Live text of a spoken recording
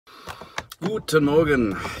Guten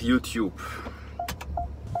Morgen, YouTube.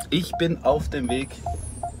 Ich bin auf dem Weg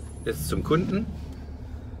jetzt zum Kunden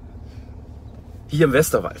hier im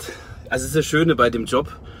Westerwald. Also es ist das Schöne bei dem Job,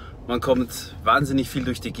 man kommt wahnsinnig viel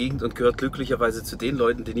durch die Gegend und gehört glücklicherweise zu den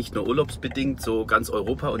Leuten, die nicht nur urlaubsbedingt so ganz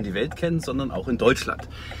Europa und die Welt kennen, sondern auch in Deutschland.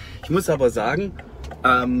 Ich muss aber sagen,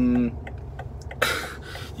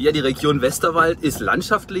 ja, die Region Westerwald ist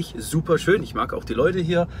landschaftlich super schön. Ich mag auch die Leute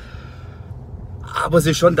hier. Aber es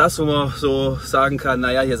ist schon das, wo man so sagen kann,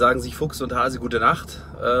 naja, hier sagen sich Fuchs und Hase gute Nacht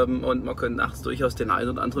und man könnte nachts durchaus den einen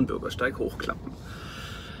oder anderen Bürgersteig hochklappen.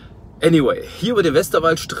 Anyway, hier über den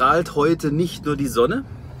Westerwald strahlt heute nicht nur die Sonne,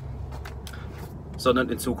 sondern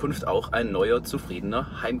in Zukunft auch ein neuer,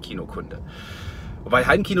 zufriedener Heimkino-Kunde. Wobei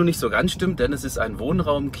Heimkino nicht so ganz stimmt, denn es ist ein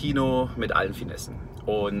Wohnraumkino mit allen Finessen.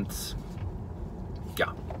 Und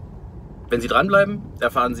ja, wenn Sie dranbleiben,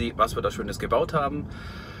 erfahren Sie, was wir da Schönes gebaut haben.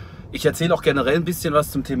 Ich erzähle auch generell ein bisschen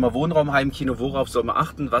was zum Thema Wohnraum, Heimkino, worauf soll man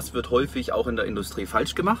achten, was wird häufig auch in der Industrie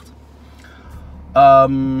falsch gemacht.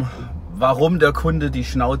 Warum der Kunde die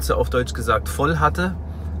Schnauze auf Deutsch gesagt voll hatte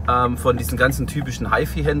von diesen ganzen typischen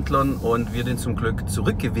Hifi-Händlern und wir den zum Glück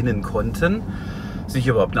zurückgewinnen konnten, sich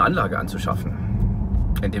überhaupt eine Anlage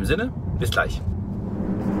anzuschaffen. In dem Sinne, bis gleich.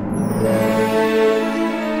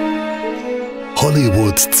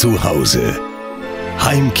 Hollywood zu Hause.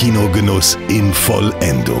 Heimkinogenuss in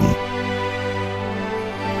Vollendung.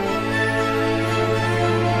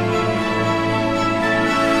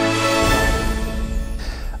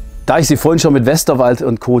 Da ich Sie vorhin schon mit Westerwald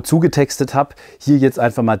und Co. zugetextet habe, hier jetzt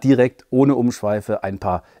einfach mal direkt ohne Umschweife ein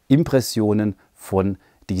paar Impressionen von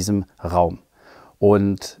diesem Raum.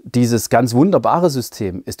 Und dieses ganz wunderbare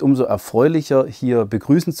System ist umso erfreulicher, hier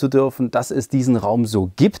begrüßen zu dürfen, dass es diesen Raum so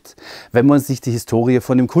gibt, wenn man sich die Historie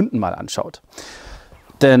von dem Kunden mal anschaut.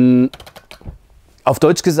 Denn auf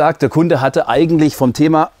Deutsch gesagt, der Kunde hatte eigentlich vom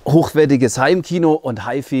Thema hochwertiges Heimkino und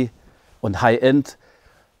Hifi und High-End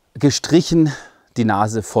gestrichen die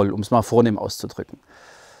Nase voll, um es mal vornehm auszudrücken.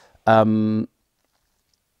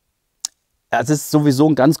 Es ist sowieso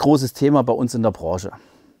ein ganz großes Thema bei uns in der Branche.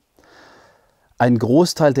 Ein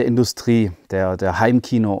Großteil der Industrie, der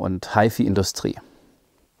Heimkino- und Hifi-Industrie,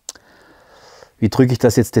 wie drücke ich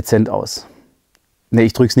das jetzt dezent aus? Nee,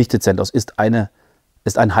 ich drücke es nicht dezent aus, ist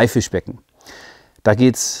ein Haifischbecken. Da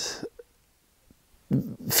geht es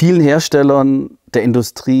vielen Herstellern der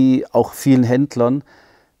Industrie, auch vielen Händlern,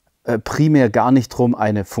 primär gar nicht darum,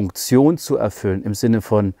 eine Funktion zu erfüllen, im Sinne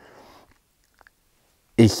von,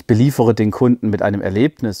 ich beliefere den Kunden mit einem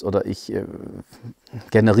Erlebnis oder ich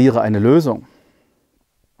generiere eine Lösung.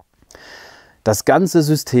 Das ganze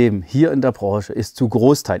System hier in der Branche ist zu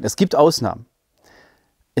Großteilen, es gibt Ausnahmen,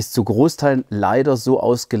 ist zu Großteilen leider so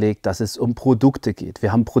ausgelegt, dass es um Produkte geht.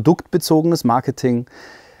 Wir haben produktbezogenes Marketing,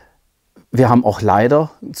 wir haben auch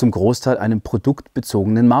leider zum Großteil einen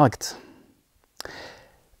produktbezogenen Markt.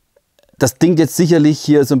 Das klingt jetzt sicherlich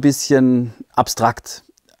hier so ein bisschen abstrakt,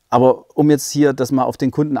 aber um jetzt hier das mal auf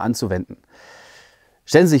den Kunden anzuwenden.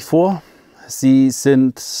 Stellen Sie sich vor, Sie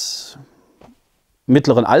sind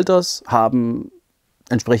mittleren Alters, haben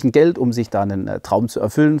entsprechend Geld, um sich da einen Traum zu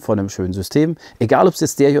erfüllen von einem schönen System, egal ob es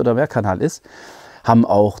jetzt Stereo- oder Mehrkanal ist, haben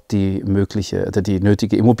auch die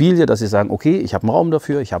nötige Immobilie, dass sie sagen, okay, ich habe einen Raum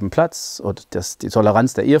dafür, ich habe einen Platz und die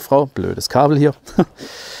Toleranz der Ehefrau, blödes Kabel hier,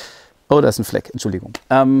 oh, da ist ein Fleck, Entschuldigung.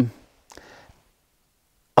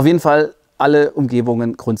 Auf jeden Fall alle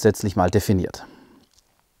Umgebungen grundsätzlich mal definiert.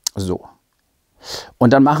 So.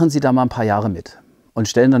 Und dann machen Sie da mal ein paar Jahre mit und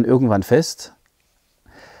stellen dann irgendwann fest,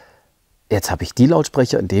 jetzt habe ich die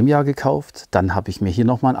Lautsprecher in dem Jahr gekauft, dann habe ich mir hier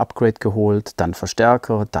nochmal ein Upgrade geholt, dann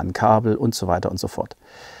Verstärker, dann Kabel und so weiter und so fort.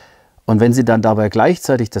 Und wenn Sie dann dabei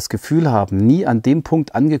gleichzeitig das Gefühl haben, nie an dem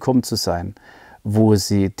Punkt angekommen zu sein, wo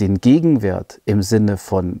Sie den Gegenwert im Sinne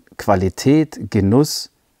von Qualität, Genuss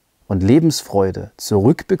und Lebensfreude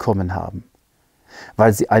zurückbekommen haben,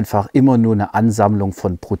 weil Sie einfach immer nur eine Ansammlung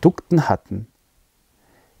von Produkten hatten,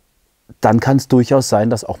 dann kann es durchaus sein,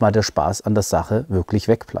 dass auch mal der Spaß an der Sache wirklich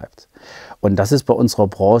wegbleibt. Und das ist bei unserer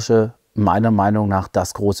Branche meiner Meinung nach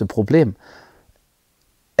das große Problem.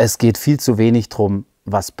 Es geht viel zu wenig darum,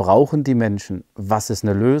 was brauchen die Menschen, was ist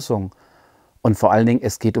eine Lösung und vor allen Dingen,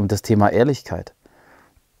 es geht um das Thema Ehrlichkeit.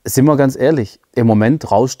 Sind wir ganz ehrlich, im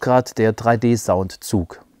Moment rauscht gerade der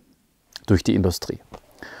 3D-Soundzug durch die Industrie.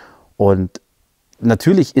 Und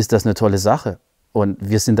natürlich ist das eine tolle Sache. Und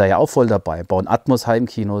wir sind da ja auch voll dabei, bauen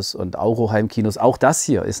Atmos-Heimkinos und Auro-Heimkinos. Auch das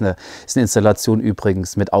hier ist eine Installation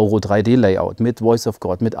übrigens mit Auro 3D-Layout, mit Voice of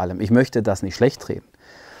God, mit allem. Ich möchte das nicht schlecht reden.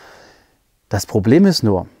 Das Problem ist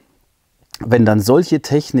nur, wenn dann solche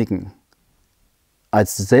Techniken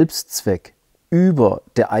als Selbstzweck über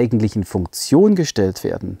der eigentlichen Funktion gestellt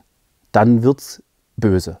werden, dann wird es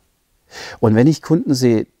böse. Und wenn ich Kunden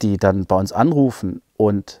sehe, die dann bei uns anrufen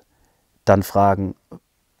und dann fragen,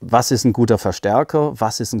 was ist ein guter Verstärker,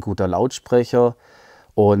 was ist ein guter Lautsprecher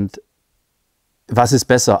und was ist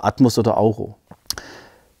besser, Atmos oder Auro,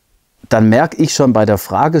 dann merke ich schon bei der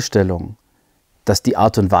Fragestellung, dass die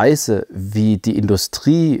Art und Weise, wie die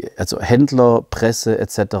Industrie, also Händler, Presse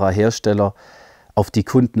etc., Hersteller auf die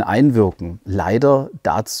Kunden einwirken, leider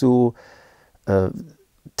dazu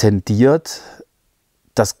tendiert,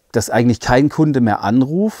 dass eigentlich kein Kunde mehr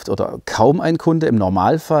anruft oder kaum ein Kunde im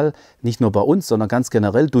Normalfall, nicht nur bei uns, sondern ganz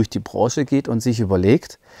generell durch die Branche geht und sich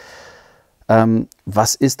überlegt,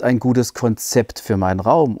 was ist ein gutes Konzept für meinen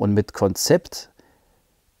Raum? Und mit Konzept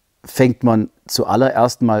fängt man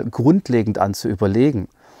zuallererst mal grundlegend an zu überlegen,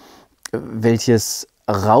 welches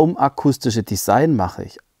raumakustische Design mache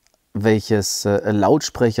ich? Welches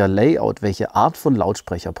Lautsprecher-Layout, welche Art von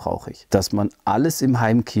Lautsprecher brauche ich? Dass man alles im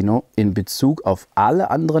Heimkino in Bezug auf alle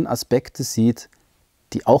anderen Aspekte sieht,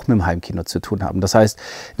 die auch mit dem Heimkino zu tun haben. Das heißt,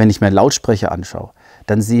 wenn ich mir einen Lautsprecher anschaue,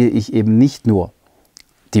 dann sehe ich eben nicht nur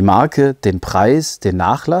die Marke, den Preis, den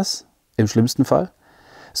Nachlass im schlimmsten Fall,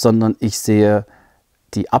 sondern ich sehe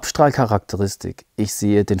die Abstrahlcharakteristik, ich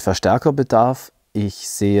sehe den Verstärkerbedarf, ich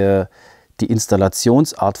sehe die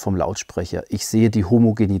Installationsart vom Lautsprecher, ich sehe die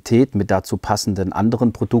Homogenität mit dazu passenden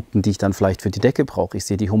anderen Produkten, die ich dann vielleicht für die Decke brauche, ich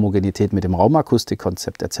sehe die Homogenität mit dem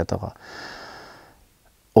Raumakustikkonzept etc.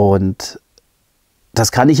 Und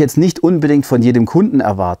das kann ich jetzt nicht unbedingt von jedem Kunden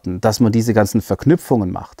erwarten, dass man diese ganzen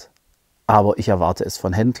Verknüpfungen macht, aber ich erwarte es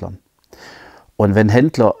von Händlern. Und wenn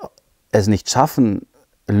Händler es nicht schaffen,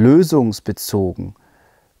 lösungsbezogen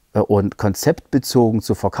und konzeptbezogen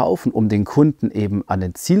zu verkaufen, um den Kunden eben an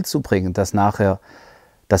ein Ziel zu bringen, dass nachher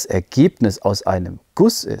das Ergebnis aus einem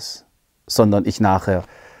Guss ist, sondern ich nachher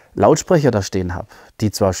Lautsprecher da stehen habe,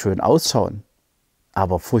 die zwar schön ausschauen,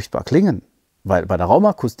 aber furchtbar klingen, weil bei der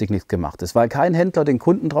Raumakustik nichts gemacht ist, weil kein Händler den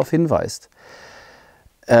Kunden darauf hinweist,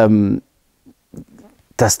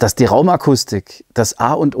 dass die Raumakustik das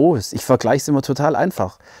A und O ist. Ich vergleiche es immer total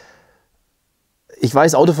einfach. Ich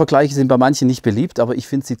weiß, Autovergleiche sind bei manchen nicht beliebt, aber ich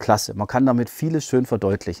finde sie klasse. Man kann damit vieles schön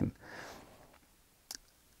verdeutlichen.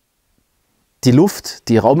 Die Luft,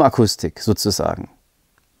 die Raumakustik sozusagen,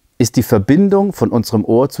 ist die Verbindung von unserem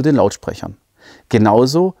Ohr zu den Lautsprechern.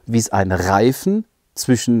 Genauso wie es ein Reifen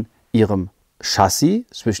zwischen Ihrem Chassis,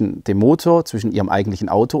 zwischen dem Motor, zwischen Ihrem eigentlichen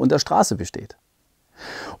Auto und der Straße besteht.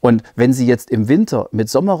 Und wenn Sie jetzt im Winter mit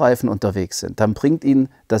Sommerreifen unterwegs sind, dann bringt Ihnen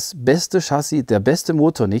das beste Chassis, der beste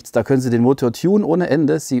Motor nichts. Da können Sie den Motor tunen ohne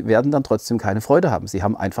Ende. Sie werden dann trotzdem keine Freude haben. Sie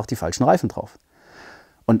haben einfach die falschen Reifen drauf.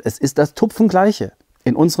 Und es ist das Tupfengleiche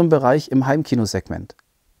in unserem Bereich im Heimkino-Segment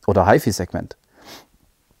oder Hifi-Segment.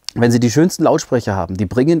 Wenn Sie die schönsten Lautsprecher haben, die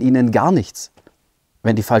bringen Ihnen gar nichts,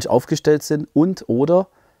 wenn die falsch aufgestellt sind und oder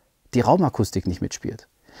die Raumakustik nicht mitspielt.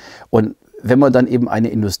 Und wenn man dann eben eine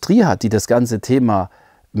Industrie hat, die das ganze Thema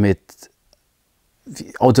mit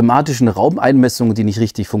automatischen Raumeinmessungen, die nicht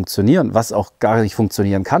richtig funktionieren, was auch gar nicht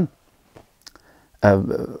funktionieren kann,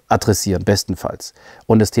 adressieren, bestenfalls.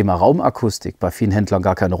 Und das Thema Raumakustik bei vielen Händlern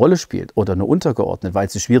gar keine Rolle spielt oder nur untergeordnet, weil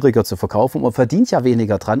es ist schwieriger zu verkaufen und man verdient ja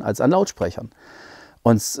weniger dran als an Lautsprechern.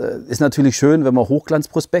 Und es ist natürlich schön, wenn man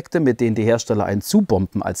Hochglanzprospekte, mit denen die Hersteller einen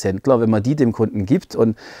zubomben als Händler, wenn man die dem Kunden gibt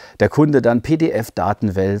und der Kunde dann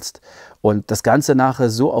PDF-Daten wälzt und das Ganze nachher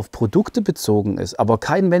so auf Produkte bezogen ist, aber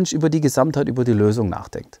kein Mensch über die Gesamtheit, über die Lösung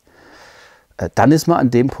nachdenkt. Dann ist man an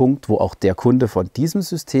dem Punkt, wo auch der Kunde von diesem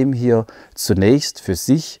System hier zunächst für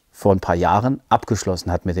sich vor ein paar Jahren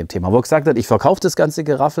abgeschlossen hat mit dem Thema. Wo er gesagt hat, ich verkaufe das ganze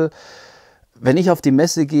Geraffel. Wenn ich auf die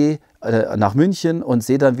Messe gehe nach München und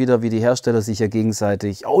sehe dann wieder, wie die Hersteller sich ja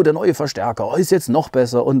gegenseitig, oh, der neue Verstärker, oh, ist jetzt noch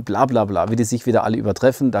besser und bla bla bla, wie die sich wieder alle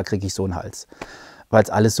übertreffen, da kriege ich so einen Hals, weil es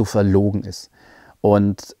alles so verlogen ist.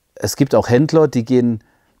 Und es gibt auch Händler, die gehen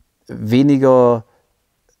weniger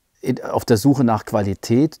auf der Suche nach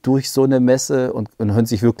Qualität durch so eine Messe und hören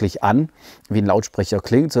sich wirklich an, wie ein Lautsprecher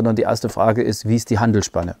klingt, sondern die erste Frage ist, wie ist die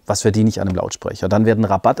Handelsspanne? Was verdiene ich an einem Lautsprecher? Dann werden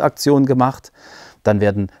Rabattaktionen gemacht, dann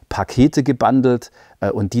werden Pakete gebundelt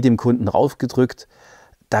und die dem Kunden raufgedrückt.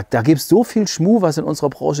 Da gibt es so viel Schmuh, was in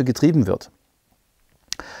unserer Branche getrieben wird.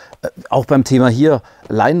 Auch beim Thema hier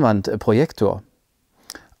Leinwand, Projektor.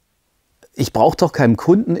 Ich brauche doch keinem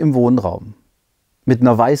Kunden im Wohnraum mit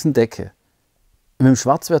einer weißen Decke mit dem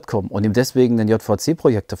Schwarzwert kommen und ihm deswegen den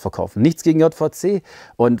JVC-Projektor verkaufen. Nichts gegen JVC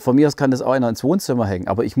und von mir aus kann das auch einer ins Wohnzimmer hängen.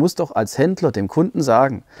 Aber ich muss doch als Händler dem Kunden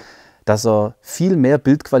sagen, dass er viel mehr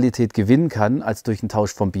Bildqualität gewinnen kann als durch einen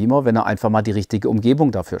Tausch vom Beamer, wenn er einfach mal die richtige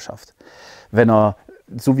Umgebung dafür schafft. Wenn er,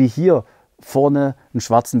 so wie hier, vorne einen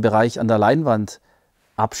schwarzen Bereich an der Leinwand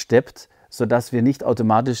absteppt, sodass wir nicht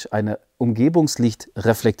automatisch eine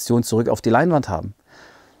Umgebungslichtreflexion zurück auf die Leinwand haben.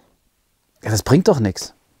 Ja, das bringt doch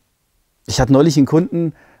nichts. Ich hatte neulich einen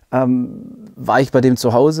Kunden, war ich bei dem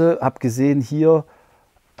zu Hause, habe gesehen hier,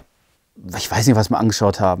 ich weiß nicht, was wir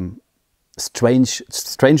angeschaut haben,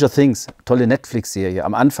 Stranger Things, tolle Netflix-Serie,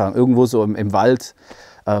 am Anfang, irgendwo so im Wald,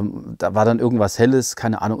 da war dann irgendwas Helles,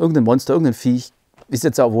 keine Ahnung, irgendein Monster, irgendein Viech, ist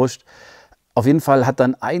jetzt auch wurscht. Auf jeden Fall hat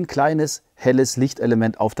dann ein kleines, helles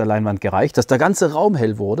Lichtelement auf der Leinwand gereicht, dass der ganze Raum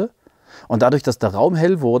hell wurde. Und dadurch, dass der Raum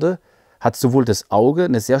hell wurde, hat sowohl das Auge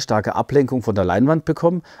eine sehr starke Ablenkung von der Leinwand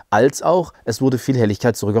bekommen, als auch es wurde viel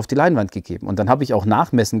Helligkeit zurück auf die Leinwand gegeben. Und dann habe ich auch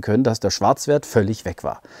nachmessen können, dass der Schwarzwert völlig weg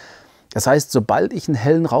war. Das heißt, sobald ich einen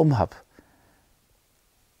hellen Raum habe,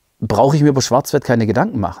 brauche ich mir über Schwarzwert keine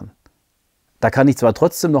Gedanken machen. Da kann ich zwar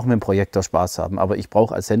trotzdem noch mit dem Projektor Spaß haben, aber ich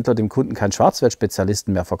brauche als Händler dem Kunden keinen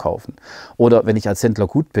Schwarzwertspezialisten mehr verkaufen. Oder wenn ich als Händler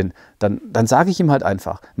gut bin, dann sage ich ihm halt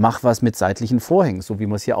einfach, mach was mit seitlichen Vorhängen, so wie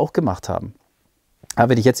wir es hier auch gemacht haben. Aber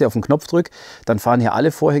wenn ich jetzt hier auf den Knopf drücke, dann fahren hier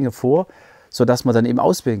alle Vorhänge vor, sodass man dann eben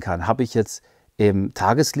auswählen kann. Habe ich jetzt im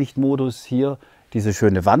Tageslichtmodus hier diese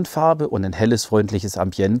schöne Wandfarbe und ein helles, freundliches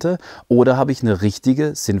Ambiente oder habe ich eine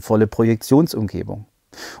richtige, sinnvolle Projektionsumgebung?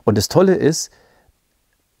 Und das Tolle ist,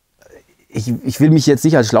 ich will mich jetzt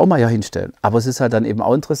nicht als Schlaumeier hinstellen, aber es ist halt dann eben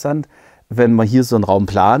auch interessant, wenn man hier so einen Raum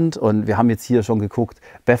plant und wir haben jetzt hier schon geguckt,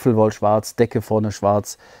 Bafflewall schwarz, Decke vorne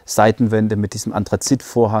schwarz, Seitenwände mit diesem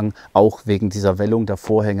Anthrazitvorhang, auch wegen dieser Wellung der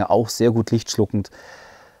Vorhänge, auch sehr gut lichtschluckend,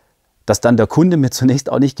 dass dann der Kunde mir zunächst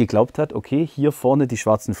auch nicht geglaubt hat, okay, hier vorne die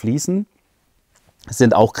schwarzen Fliesen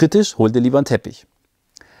sind auch kritisch, hol dir lieber einen Teppich.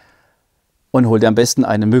 Und hol dir am besten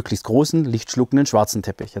einen möglichst großen, lichtschluckenden schwarzen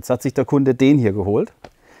Teppich. Jetzt hat sich der Kunde den hier geholt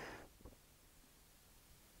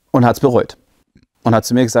und hat es bereut. Und hat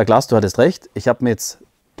zu mir gesagt, Lars, du hattest recht, ich habe mir jetzt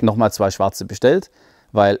nochmal 2 schwarze bestellt,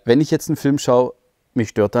 weil wenn ich jetzt einen Film schaue, mich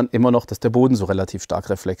stört dann immer noch, dass der Boden so relativ stark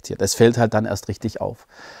reflektiert. Es fällt halt dann erst richtig auf.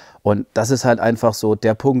 Und das ist halt einfach so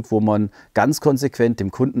der Punkt, wo man ganz konsequent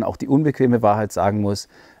dem Kunden auch die unbequeme Wahrheit sagen muss,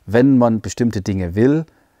 wenn man bestimmte Dinge will,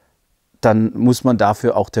 dann muss man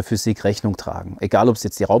dafür auch der Physik Rechnung tragen. Egal, ob es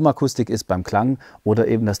jetzt die Raumakustik ist beim Klang oder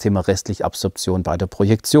eben das Thema restliche Absorption bei der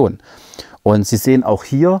Projektion. Und Sie sehen auch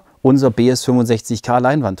hier unser BS65K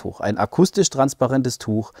Leinwandtuch. Ein akustisch transparentes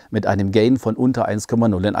Tuch mit einem Gain von unter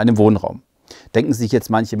 1,0 in einem Wohnraum. Denken sich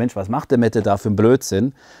jetzt manche, Mensch, was macht der Mette da für einen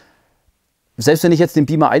Blödsinn? Selbst wenn ich jetzt den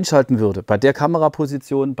Beamer einschalten würde, bei der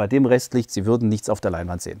Kameraposition, bei dem Restlicht, Sie würden nichts auf der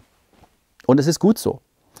Leinwand sehen. Und es ist gut so.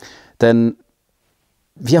 Denn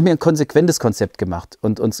wir haben hier ein konsequentes Konzept gemacht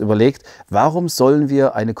und uns überlegt, warum sollen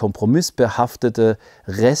wir eine kompromissbehaftete,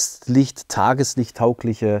 Restlicht-,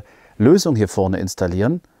 tageslichttaugliche Lösung hier vorne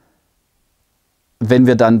installieren, wenn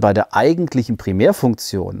wir dann bei der eigentlichen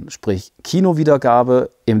Primärfunktion, sprich Kinowiedergabe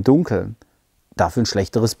im Dunkeln, dafür ein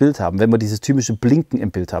schlechteres Bild haben, wenn wir dieses typische Blinken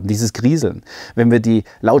im Bild haben, dieses Grieseln, wenn wir die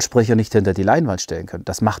Lautsprecher nicht hinter die Leinwand stellen können.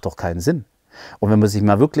 Das macht doch keinen Sinn. Und wenn man sich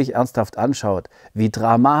mal wirklich ernsthaft anschaut, wie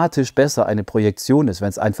dramatisch besser eine Projektion ist, wenn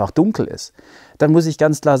es einfach dunkel ist, dann muss ich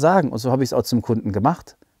ganz klar sagen, und so habe ich es auch zum Kunden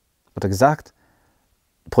gemacht oder gesagt,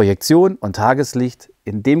 Projektion und Tageslicht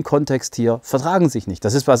in dem Kontext hier vertragen sich nicht.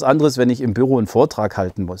 Das ist was anderes, wenn ich im Büro einen Vortrag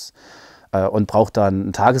halten muss und brauche dann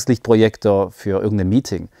einen Tageslichtprojektor für irgendein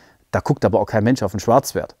Meeting. Da guckt aber auch kein Mensch auf den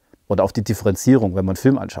Schwarzwert oder auf die Differenzierung, wenn man einen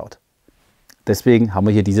Film anschaut. Deswegen haben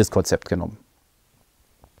wir hier dieses Konzept genommen.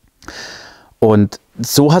 Und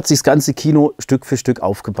so hat sich das ganze Kino Stück für Stück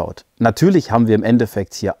aufgebaut. Natürlich haben wir im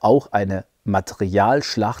Endeffekt hier auch eine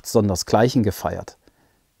Materialschlacht sondersgleichen gefeiert.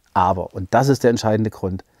 Aber, und das ist der entscheidende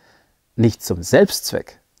Grund, nicht zum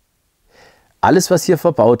Selbstzweck. Alles, was hier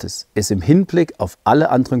verbaut ist, ist im Hinblick auf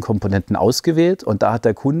alle anderen Komponenten ausgewählt und da hat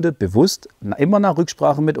der Kunde bewusst, immer nach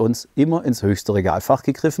Rücksprache mit uns, immer ins höchste Regalfach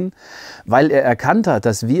gegriffen, weil er erkannt hat,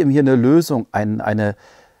 dass wir ihm hier eine Lösung, ein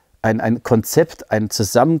Konzept, ein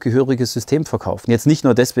zusammengehöriges System verkaufen. Jetzt nicht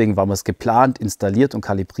nur deswegen, weil wir es geplant, installiert und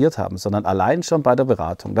kalibriert haben, sondern allein schon bei der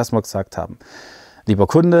Beratung, dass wir gesagt haben, lieber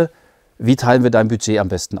Kunde, wie teilen wir dein Budget am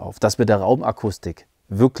besten auf, dass wir der Raumakustik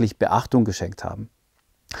wirklich Beachtung geschenkt haben.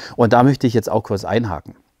 Und da möchte ich jetzt auch kurz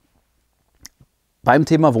einhaken. Beim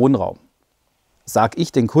Thema Wohnraum sage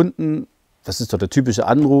ich den Kunden, das ist so der typische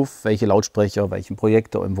Anruf, welche Lautsprecher, welchen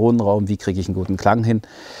Projektor im Wohnraum, wie kriege ich einen guten Klang hin,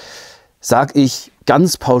 sage ich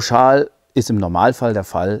ganz pauschal, ist im Normalfall der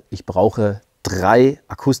Fall, ich brauche 3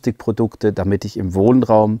 Akustikprodukte, damit ich im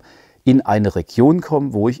Wohnraum in eine Region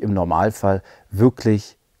komme, wo ich im Normalfall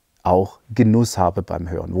wirklich auch Genuss habe beim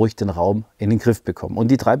Hören, wo ich den Raum in den Griff bekomme. Und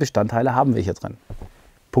die 3 Bestandteile haben wir hier drin.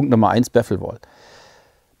 Punkt Nummer 1, Bafflewall.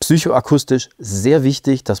 Psychoakustisch sehr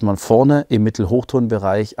wichtig, dass man vorne im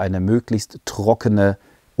Mittelhochtonbereich eine möglichst trockene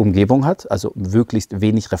Umgebung hat, also möglichst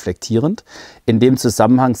wenig reflektierend. In dem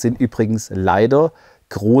Zusammenhang sind übrigens leider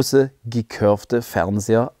große gecurvte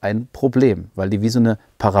Fernseher ein Problem, weil die wie so eine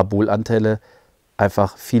Parabolantenne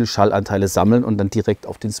einfach viel Schallanteile sammeln und dann direkt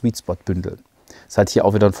auf den Sweet Spot bündeln. Das hat hier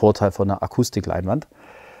auch wieder einen Vorteil von einer Akustikleinwand.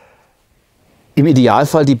 Im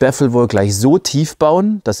Idealfall die Baffle-Wall gleich so tief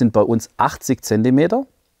bauen, das sind bei uns 80 cm.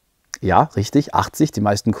 Ja, richtig, 80. Die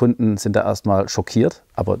meisten Kunden sind da erstmal schockiert,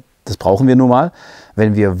 aber das brauchen wir nun mal,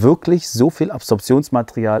 wenn wir wirklich so viel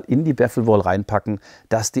Absorptionsmaterial in die Baffle-Wall reinpacken,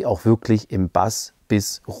 dass die auch wirklich im Bass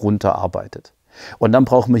bis runter arbeitet. Und dann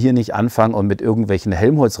brauchen wir hier nicht anfangen und mit irgendwelchen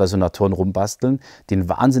Helmholtz-Resonatoren rumbasteln, die ein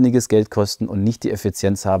wahnsinniges Geld kosten und nicht die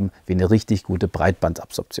Effizienz haben wie eine richtig gute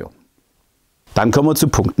Breitbandabsorption. Dann kommen wir zu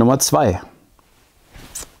Punkt Nummer 2.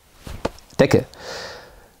 Decke.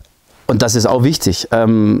 Und das ist auch wichtig.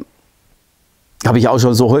 Habe ich auch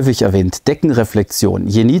schon so häufig erwähnt. Deckenreflexion.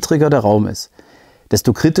 Je niedriger der Raum ist,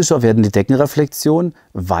 desto kritischer werden die Deckenreflexionen,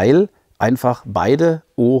 weil einfach beide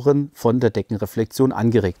Ohren von der Deckenreflexion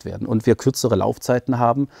angeregt werden und wir kürzere Laufzeiten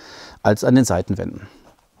haben als an den Seitenwänden.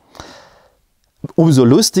 Umso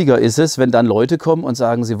lustiger ist es, wenn dann Leute kommen und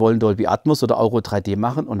sagen, sie wollen Dolby Atmos oder Euro 3D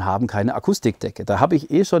machen und haben keine Akustikdecke. Da habe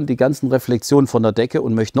ich schon die ganzen Reflexionen von der Decke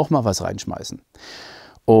und möchte noch mal was reinschmeißen.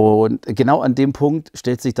 Und genau an dem Punkt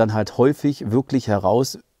stellt sich dann halt häufig wirklich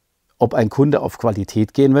heraus, ob ein Kunde auf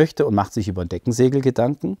Qualität gehen möchte und macht sich über ein Deckensegel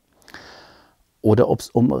Gedanken oder ob es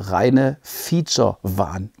um reine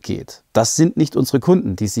Feature-Wahn geht. Das sind nicht unsere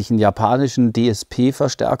Kunden, die sich einen japanischen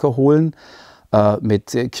DSP-Verstärker holen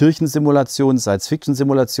mit Kirchensimulation,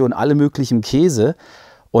 Science-Fiction-Simulation, alle möglichen Käse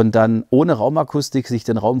und dann ohne Raumakustik sich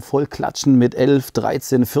den Raum voll klatschen mit 11,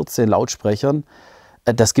 13, 14 Lautsprechern.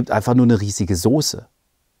 Das gibt einfach nur eine riesige Soße.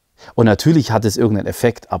 Und natürlich hat es irgendeinen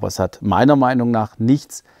Effekt, aber es hat meiner Meinung nach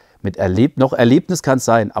nichts mit Erlebnis kann es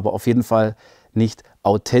sein, aber auf jeden Fall nicht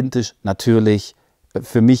authentisch, natürlich.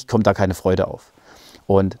 Für mich kommt da keine Freude auf.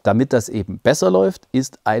 Und damit das eben besser läuft,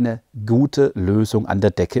 ist eine gute Lösung an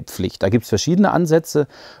der Decke Pflicht. Da gibt es verschiedene Ansätze.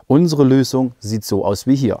 Unsere Lösung sieht so aus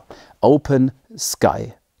wie hier. Open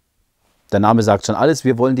Sky. Der Name sagt schon alles,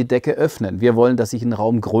 wir wollen die Decke öffnen. Wir wollen, dass sich ein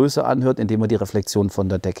Raum größer anhört, indem wir die Reflexion von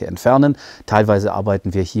der Decke entfernen. Teilweise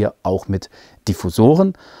arbeiten wir hier auch mit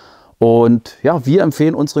Diffusoren. Und ja, wir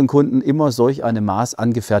empfehlen unseren Kunden immer solch eine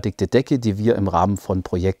maßangefertigte Decke, die wir im Rahmen von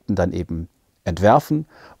Projekten dann eben entwerfen.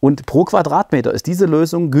 Und pro Quadratmeter ist diese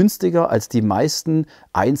Lösung günstiger als die meisten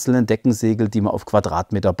einzelnen Deckensegel, die man auf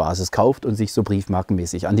Quadratmeterbasis kauft und sich so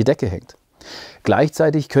briefmarkenmäßig an die Decke hängt.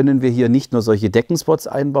 Gleichzeitig können wir hier nicht nur solche Deckenspots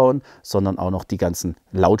einbauen, sondern auch noch die ganzen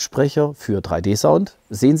Lautsprecher für 3D-Sound.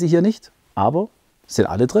 Sehen Sie hier nicht, aber sind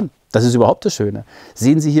alle drin. Das ist überhaupt das Schöne.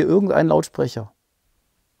 Sehen Sie hier irgendeinen Lautsprecher?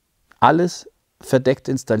 Alles verdeckt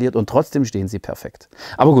installiert und trotzdem stehen sie perfekt.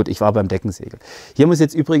 Aber gut, ich war beim Deckensegel. Hier haben wir es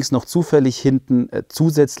jetzt übrigens noch zusätzlich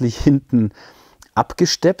hinten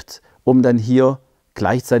abgesteppt, um dann hier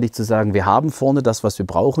gleichzeitig zu sagen, wir haben vorne das, was wir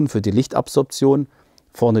brauchen für die Lichtabsorption,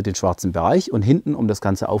 vorne den schwarzen Bereich und hinten, um das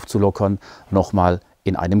Ganze aufzulockern, nochmal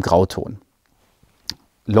in einem Grauton.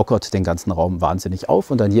 Lockert den ganzen Raum wahnsinnig auf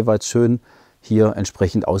und dann jeweils schön hier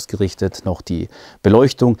entsprechend ausgerichtet noch die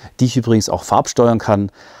Beleuchtung, die ich übrigens auch farbsteuern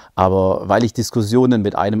kann. Aber weil ich Diskussionen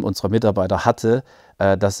mit einem unserer Mitarbeiter hatte,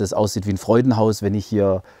 dass es aussieht wie ein Freudenhaus, wenn ich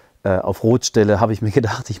hier auf Rot stelle, habe ich mir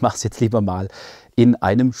gedacht, ich mache es jetzt lieber mal in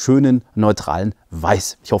einem schönen, neutralen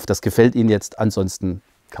Weiß. Ich hoffe, das gefällt Ihnen jetzt. Ansonsten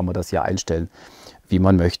kann man das hier einstellen, wie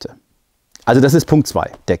man möchte. Also das ist Punkt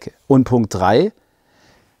 2, Decke. Und Punkt 3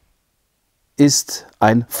 ist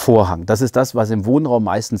ein Vorhang. Das ist das, was im Wohnraum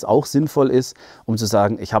meistens auch sinnvoll ist, um zu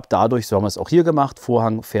sagen, ich habe dadurch, so haben wir es auch hier gemacht,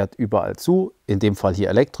 Vorhang fährt überall zu, in dem Fall hier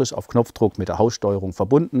elektrisch auf Knopfdruck mit der Haussteuerung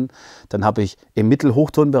verbunden. Dann habe ich im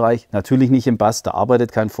Mittelhochtonbereich, natürlich nicht im Bass, da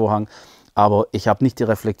arbeitet kein Vorhang, aber ich habe nicht die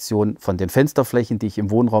Reflexion von den Fensterflächen, die ich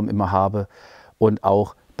im Wohnraum immer habe, und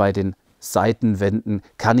auch bei den Seitenwänden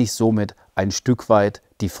kann ich somit ein Stück weit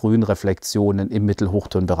die frühen Reflexionen im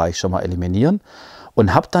Mittelhochtonbereich schon mal eliminieren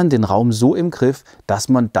und habe dann den Raum so im Griff, dass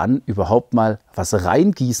man dann überhaupt mal was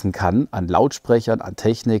reingießen kann an Lautsprechern, an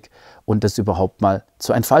Technik und das überhaupt mal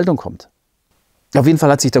zur Entfaltung kommt. Auf jeden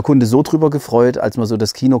Fall hat sich der Kunde so drüber gefreut, als wir so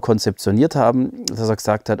das Kino konzeptioniert haben, dass er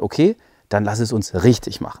gesagt hat, okay, dann lass es uns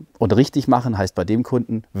richtig machen. Und richtig machen heißt bei dem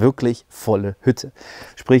Kunden wirklich volle Hütte.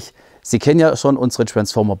 Sprich, Sie kennen ja schon unsere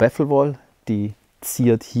Transformer Baffle Wall, die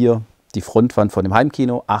ziert hier die Frontwand von dem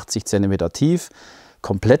Heimkino, 80 cm tief,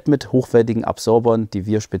 komplett mit hochwertigen Absorbern, die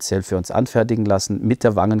wir speziell für uns anfertigen lassen, mit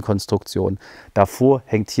der Wangenkonstruktion. Davor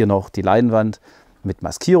hängt hier noch die Leinwand mit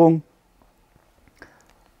Maskierung.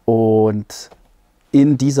 Und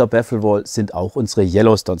in dieser Bafflewall sind auch unsere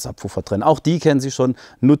Yellowstone-Subwoofer drin. Auch die kennen Sie schon,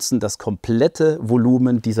 nutzen das komplette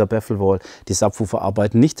Volumen dieser Bafflewall. Die Subwoofer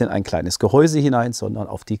arbeiten nicht in ein kleines Gehäuse hinein, sondern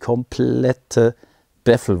auf die komplette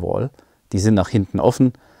Bafflewall. Die sind nach hinten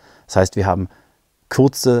offen. Das heißt, wir haben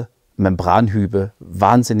kurze Membranhübe,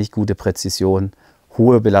 wahnsinnig gute Präzision,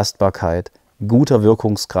 hohe Belastbarkeit, guter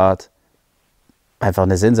Wirkungsgrad. Einfach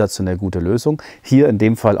eine sensationell gute Lösung. Hier in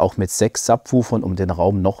dem Fall auch mit 6 Subwoofern, um den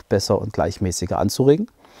Raum noch besser und gleichmäßiger anzuregen.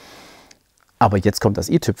 Aber jetzt kommt das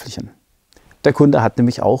i-Tüpfelchen. Der Kunde hat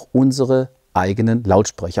nämlich auch unsere eigenen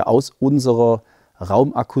Lautsprecher aus unserer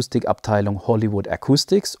Raumakustikabteilung Hollywood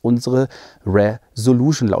Acoustics, unsere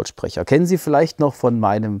Resolution Lautsprecher. Kennen Sie vielleicht noch von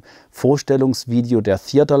meinem Vorstellungsvideo der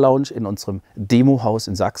Theater Lounge in unserem Demohaus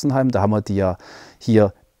in Sachsenheim? Da haben wir die ja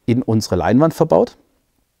hier in unsere Leinwand verbaut.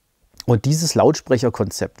 Und dieses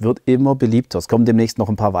Lautsprecherkonzept wird immer beliebter. Es kommen demnächst noch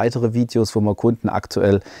ein paar weitere Videos, wo wir Kunden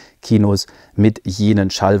aktuell Kinos mit jenen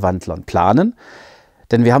Schallwandlern planen.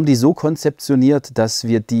 Denn wir haben die so konzeptioniert, dass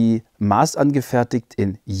wir die maßangefertigt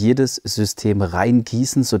in jedes System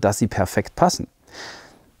reingießen, sodass sie perfekt passen.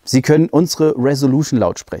 Sie können unsere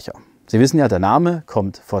Resolution-Lautsprecher. Sie wissen ja, der Name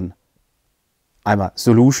kommt von einmal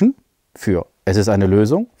Solution für es ist eine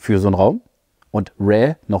Lösung für so einen Raum. Und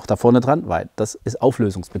Rare noch da vorne dran, weil das ist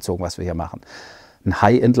auflösungsbezogen, was wir hier machen. Ein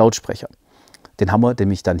High-End-Lautsprecher. Den haben wir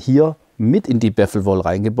nämlich dann hier mit in die Bafflewall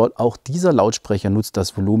reingebaut. Auch dieser Lautsprecher nutzt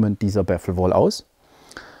das Volumen dieser Bafflewall aus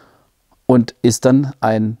und ist dann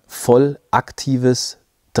ein voll aktives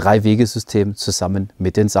 3-Wege-System zusammen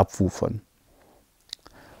mit den Subwoofern.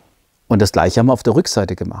 Und das gleiche haben wir auf der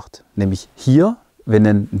Rückseite gemacht. Nämlich hier, wir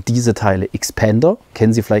nennen diese Teile Expander,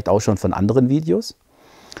 kennen Sie vielleicht auch schon von anderen Videos.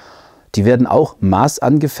 Die werden auch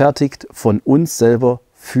maßangefertigt von uns selber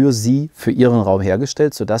für Sie, für Ihren Raum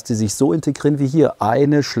hergestellt, sodass die sich so integrieren wie hier.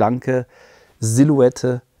 Eine schlanke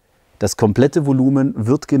Silhouette, das komplette Volumen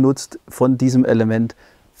wird genutzt von diesem Element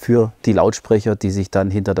für die Lautsprecher, die sich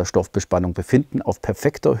dann hinter der Stoffbespannung befinden, auf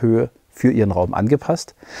perfekter Höhe für Ihren Raum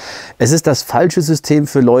angepasst. Es ist das falsche System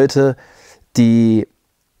für Leute, die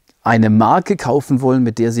eine Marke kaufen wollen,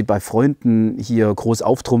 mit der sie bei Freunden hier groß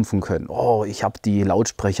auftrumpfen können. Oh, ich habe die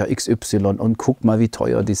Lautsprecher XY und guck mal, wie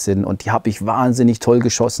teuer die sind und die habe ich wahnsinnig toll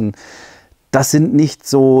geschossen. Das sind nicht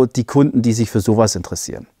so die Kunden, die sich für sowas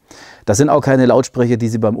interessieren. Das sind auch keine Lautsprecher, die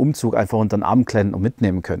Sie beim Umzug einfach unter den Arm klemmen und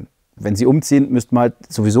mitnehmen können. Wenn Sie umziehen, müssten wir halt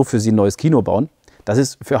sowieso für Sie ein neues Kino bauen. Das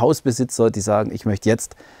ist für Hausbesitzer, die sagen, ich möchte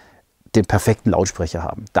jetzt den perfekten Lautsprecher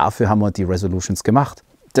haben. Dafür haben wir die Resolutions gemacht.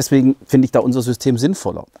 Deswegen finde ich da unser System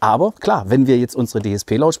sinnvoller. Aber klar, wenn wir jetzt unsere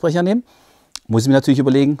DSP-Lautsprecher nehmen, muss ich mir natürlich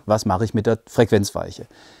überlegen, was mache ich mit der Frequenzweiche.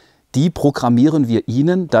 Die programmieren wir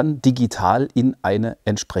Ihnen dann digital in eine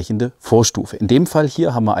entsprechende Vorstufe. In dem Fall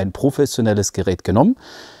hier haben wir ein professionelles Gerät genommen,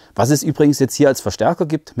 was es übrigens jetzt hier als Verstärker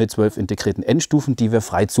gibt mit 12 integrierten Endstufen, die wir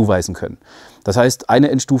frei zuweisen können. Das heißt, eine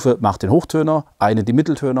Endstufe macht den Hochtöner, eine die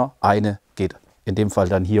Mitteltöner, eine geht in dem Fall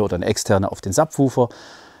dann hier oder eine externe auf den Subwoofer.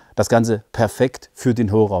 Das Ganze perfekt für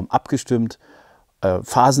den Hohlraum abgestimmt,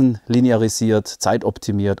 Phasen linearisiert,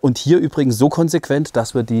 zeitoptimiert und hier übrigens so konsequent,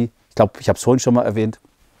 dass wir die, ich glaube, ich habe es vorhin schon mal erwähnt,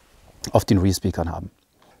 auf den Rear-Speakern haben.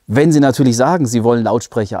 Wenn Sie natürlich sagen, Sie wollen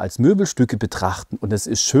Lautsprecher als Möbelstücke betrachten und es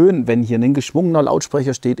ist schön, wenn hier ein geschwungener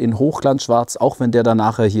Lautsprecher steht in Hochglanzschwarz, auch wenn der dann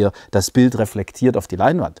nachher hier das Bild reflektiert auf die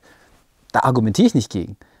Leinwand, da argumentiere ich nicht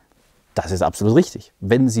gegen. Das ist absolut richtig.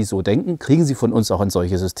 Wenn Sie so denken, kriegen Sie von uns auch ein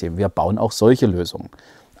solches System. Wir bauen auch solche Lösungen.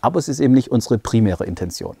 Aber es ist eben nicht unsere primäre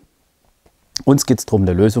Intention. Uns geht es darum,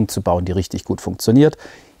 eine Lösung zu bauen, die richtig gut funktioniert.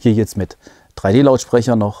 Hier jetzt mit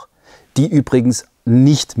 3D-Lautsprechern noch, die übrigens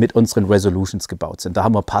nicht mit unseren Resolutions gebaut sind. Da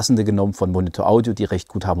haben wir passende genommen von Monitor Audio, die recht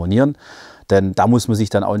gut harmonieren. Denn da muss man sich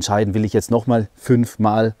dann auch entscheiden, will ich jetzt nochmal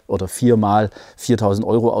 5-mal oder 4-mal 4.000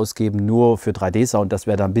 € ausgeben, nur für 3D-Sound. Das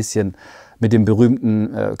wäre dann ein bisschen mit dem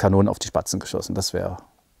berühmten Kanonen auf die Spatzen geschossen. Das wäre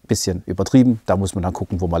ein bisschen übertrieben. Da muss man dann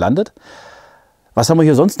gucken, wo man landet. Was haben wir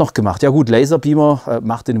hier sonst noch gemacht? Ja gut, Laserbeamer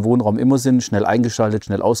macht in den Wohnraum immer Sinn. Schnell eingeschaltet,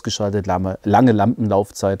 schnell ausgeschaltet, lange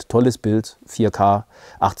Lampenlaufzeit, tolles Bild, 4K,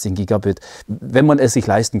 18 Gigabit. Wenn man es sich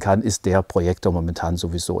leisten kann, ist der Projektor momentan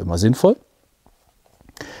sowieso immer sinnvoll.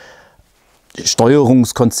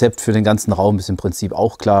 Steuerungskonzept für den ganzen Raum ist im Prinzip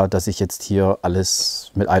auch klar, dass ich jetzt hier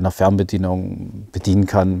alles mit einer Fernbedienung bedienen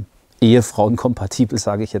kann. Ehefrauenkompatibel,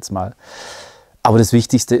 sage ich jetzt mal. Aber das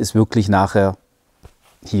Wichtigste ist wirklich nachher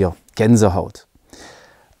hier Gänsehaut.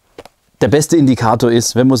 Der beste Indikator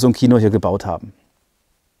ist, wenn wir so ein Kino hier gebaut haben,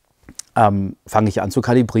 fange ich an zu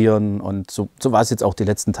kalibrieren und so war es jetzt auch die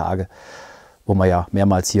letzten Tage, wo wir ja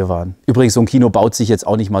mehrmals hier waren. Übrigens, so ein Kino baut sich jetzt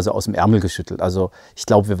auch nicht mal so aus dem Ärmel geschüttelt. Also ich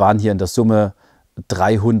glaube, wir waren hier in der Summe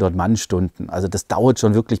 300 Mannstunden. Also das dauert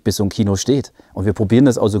schon wirklich, bis so ein Kino steht. Und wir probieren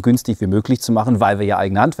das auch so günstig wie möglich zu machen, weil wir ja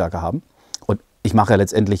eigene Handwerker haben. Und ich mache ja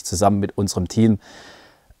letztendlich zusammen mit unserem Team,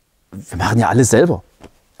 wir machen ja alles selber.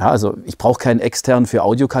 Ja, also ich brauche keinen externen für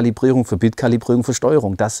Audiokalibrierung, für Bildkalibrierung, für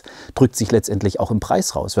Steuerung. Das drückt sich letztendlich auch im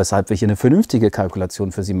Preis raus, weshalb wir hier eine vernünftige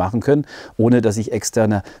Kalkulation für Sie machen können, ohne dass ich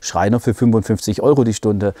externe Schreiner für 55 € die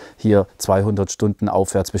Stunde hier 200 Stunden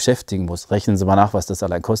aufwärts beschäftigen muss. Rechnen Sie mal nach, was das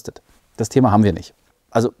allein kostet. Das Thema haben wir nicht.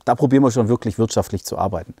 Also da probieren wir schon wirklich wirtschaftlich zu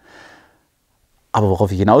arbeiten. Aber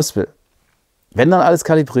worauf ich hinaus will, wenn dann alles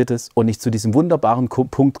kalibriert ist und ich zu diesem wunderbaren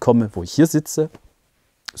Punkt komme, wo ich hier sitze,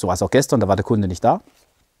 so war es auch gestern, da war der Kunde nicht da,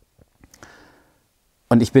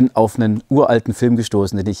 und ich bin auf einen uralten Film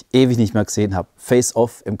gestoßen, den ich ewig nicht mehr gesehen habe. Face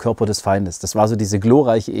Off im Körper des Feindes. Das war so diese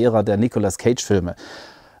glorreiche Ära der Nicolas Cage-Filme.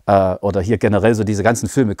 Oder hier generell so diese ganzen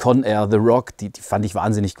Filme. Con Air, The Rock, die fand ich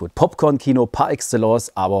wahnsinnig gut. Popcorn-Kino par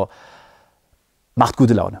excellence, aber macht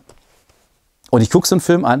gute Laune. Und ich gucke so einen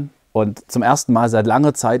Film an und zum ersten Mal seit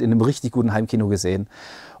langer Zeit in einem richtig guten Heimkino gesehen.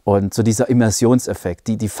 Und so dieser Immersionseffekt,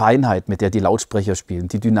 die Feinheit, mit der die Lautsprecher spielen,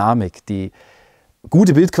 die Dynamik, die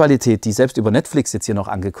gute Bildqualität, die selbst über Netflix jetzt hier noch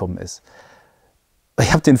angekommen ist.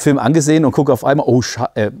 Ich habe den Film angesehen und gucke auf einmal, oh, schon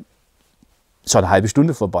eine halbe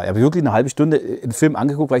Stunde vorbei. Ich habe wirklich eine halbe Stunde den Film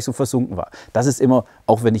angeguckt, weil ich so versunken war. Das ist immer,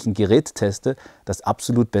 auch wenn ich ein Gerät teste, das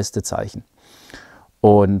absolut beste Zeichen.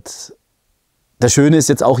 Und das Schöne ist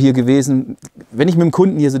jetzt auch hier gewesen, wenn ich mit dem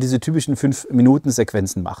Kunden hier so diese typischen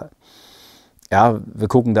 5-Minuten-Sequenzen mache. Ja, wir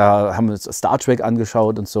gucken da, haben uns Star Trek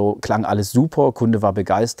angeschaut und so, klang alles super, Kunde war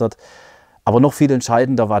begeistert. Aber noch viel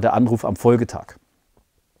entscheidender war der Anruf am Folgetag.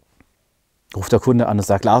 Ruft der Kunde an und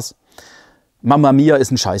sagt, Lars, Mamma Mia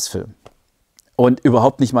ist ein Scheißfilm und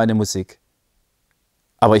überhaupt nicht meine Musik.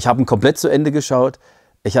 Aber ich habe ihn komplett zu Ende geschaut,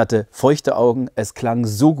 ich hatte feuchte Augen, es klang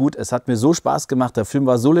so gut, es hat mir so Spaß gemacht, der Film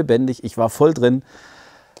war so lebendig, ich war voll drin.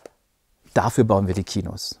 Dafür bauen wir die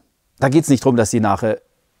Kinos. Da geht es nicht darum, dass Sie nachher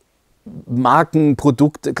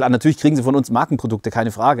Markenprodukte, klar, natürlich kriegen Sie von uns Markenprodukte,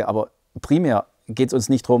 keine Frage, aber primär geht es uns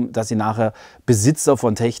nicht darum, dass Sie nachher Besitzer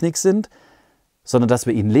von Technik sind, sondern dass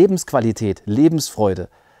wir Ihnen Lebensqualität, Lebensfreude,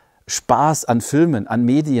 Spaß an Filmen, an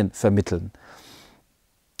Medien vermitteln.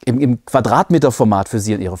 Im Quadratmeterformat für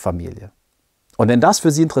Sie und Ihre Familie. Und wenn das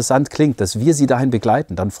für Sie interessant klingt, dass wir Sie dahin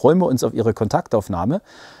begleiten, dann freuen wir uns auf Ihre Kontaktaufnahme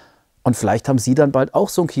und vielleicht haben Sie dann bald auch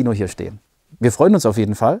so ein Kino hier stehen. Wir freuen uns auf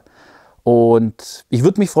jeden Fall und ich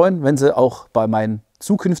würde mich freuen, wenn Sie auch bei meinen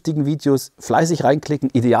zukünftigen Videos fleißig reinklicken,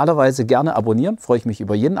 idealerweise gerne abonnieren, freue ich mich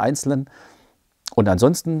über jeden Einzelnen. Und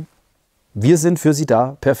ansonsten, wir sind für Sie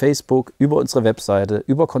da, per Facebook, über unsere Webseite,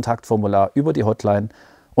 über Kontaktformular, über die Hotline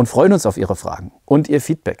und freuen uns auf Ihre Fragen und Ihr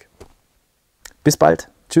Feedback. Bis bald.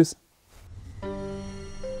 Tschüss.